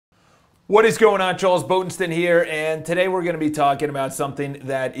What is going on? Charles Botensten here, and today we're going to be talking about something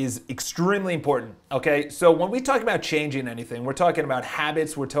that is extremely important, okay? So when we talk about changing anything, we're talking about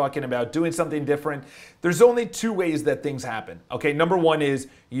habits, we're talking about doing something different. There's only two ways that things happen, okay? Number one is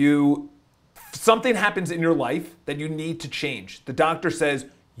something happens in your life that you need to change. The doctor says,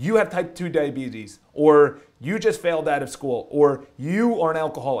 you have type 2 diabetes, or you just failed out of school, or you are an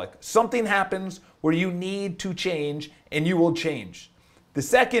alcoholic. Something happens where you need to change, and you will change. The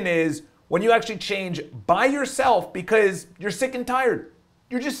second is when you actually change by yourself because you're sick and tired.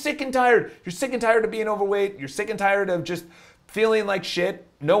 You're just sick and tired. You're sick and tired of being overweight. You're sick and tired of just feeling like shit,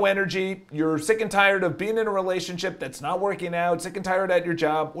 no energy. You're sick and tired of being in a relationship that's not working out, sick and tired at your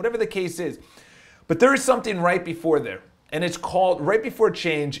job, whatever the case is. But there is something right before there, and it's called, right before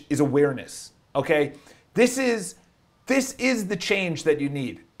change is awareness, okay? This is the change that you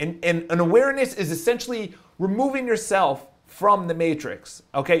need. And an awareness is essentially removing yourself from the matrix,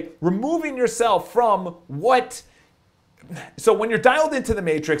 okay? Removing yourself from what... So when you're dialed into the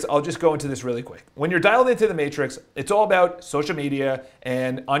matrix, I'll just go into this really quick. When you're dialed into the matrix, it's all about social media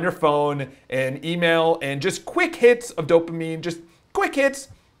and on your phone and email and just quick hits of dopamine, just quick hits,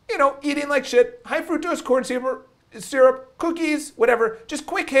 you know, eating like shit, high fructose corn syrup, cookies, whatever, just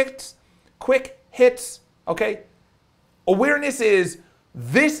quick hits, okay? Awareness is,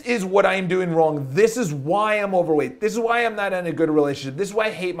 this is what I'm doing wrong. This is why I'm overweight. This is why I'm not in a good relationship. This is why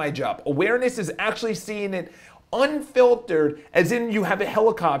I hate my job. Awareness is actually seeing it unfiltered, as in you have a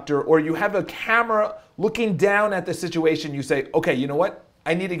helicopter or you have a camera looking down at the situation. You say, okay, you know what?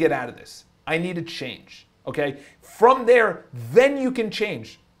 I need to get out of this. I need to change, okay? From there, then you can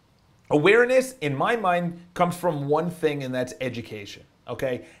change. Awareness, in my mind, comes from one thing, and that's education,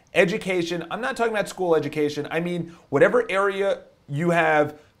 okay? Education, I'm not talking about school education. I mean, whatever area you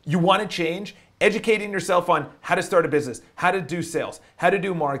want to change, educating yourself on how to start a business, how to do sales, how to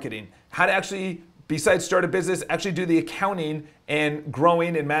do marketing, how to actually, besides start a business, actually do the accounting and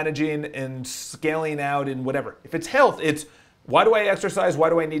growing and managing and scaling out and whatever. If it's health, it's why do I exercise? Why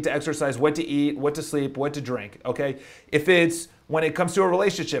do I need to exercise? What to eat, what to sleep, what to drink, okay? If it's when it comes to a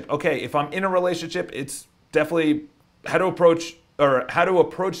relationship, okay, if I'm in a relationship, it's definitely how to approach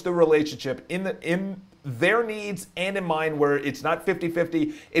the relationship in their needs and in mine, where it's not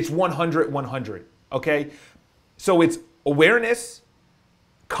 50-50, it's 100-100, okay? So it's awareness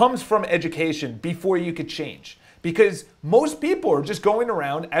comes from education before you could change. Because most people are just going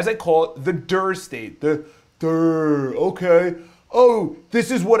around, as I call it, the DER state. The DER, okay. Oh,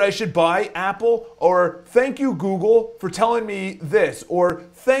 this is what I should buy, Apple, or thank you, Google, for telling me this, or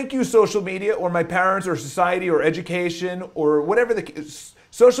thank you, social media, or my parents, or society, or education, or whatever the case.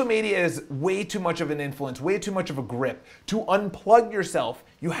 Social media is way too much of an influence, way too much of a grip. To unplug yourself,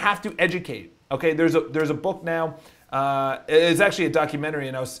 you have to educate. Okay, there's a book now. It's actually a documentary,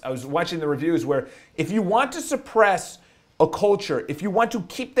 and I was watching the reviews where if you want to suppress a culture, if you want to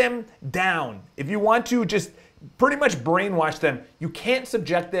keep them down, if you want to just pretty much brainwash them, you can't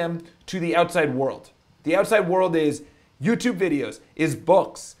subject them to the outside world. The outside world is YouTube videos, is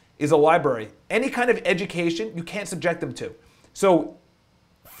books, is a library. Any kind of education, you can't subject them to. So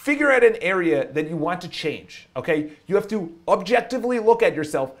figure out an area that you want to change, okay? You have to objectively look at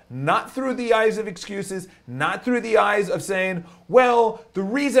yourself, not through the eyes of excuses, not through the eyes of saying, well, the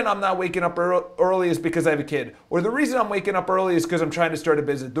reason I'm not waking up early is because I have a kid, or the reason I'm waking up early is because I'm trying to start a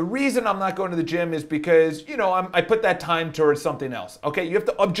business. The reason I'm not going to the gym is because, you know, I put that time towards something else, okay? You have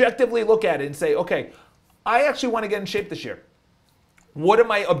to objectively look at it and say, okay, I actually want to get in shape this year. What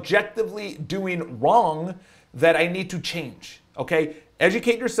am I objectively doing wrong that I need to change, okay?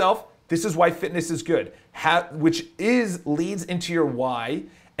 Educate yourself. This is why fitness is good, which leads into your why.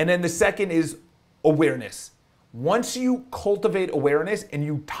 And then the second is awareness. Once you cultivate awareness and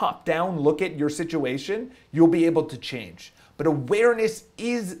you top down look at your situation, you'll be able to change. But awareness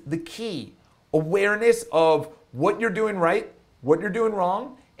is the key. Awareness of what you're doing right, what you're doing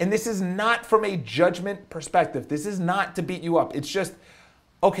wrong. And this is not from a judgment perspective. This is not to beat you up. It's just,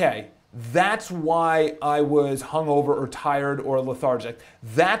 okay, that's why I was hungover or tired or lethargic.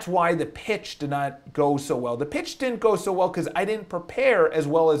 That's why the pitch did not go so well. The pitch didn't go so well because I didn't prepare as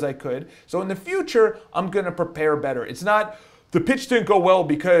well as I could. So in the future, I'm going to prepare better. It's not the pitch didn't go well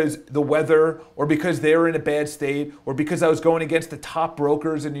because the weather or because they were in a bad state or because I was going against the top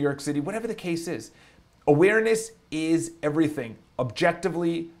brokers in New York City, whatever the case is. Awareness is everything.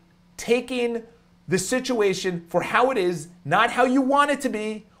 Objectively taking the situation for how it is, not how you want it to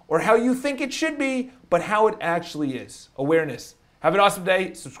be, or how you think it should be, but how it actually is. Awareness. Have an awesome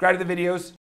day. Subscribe to the videos.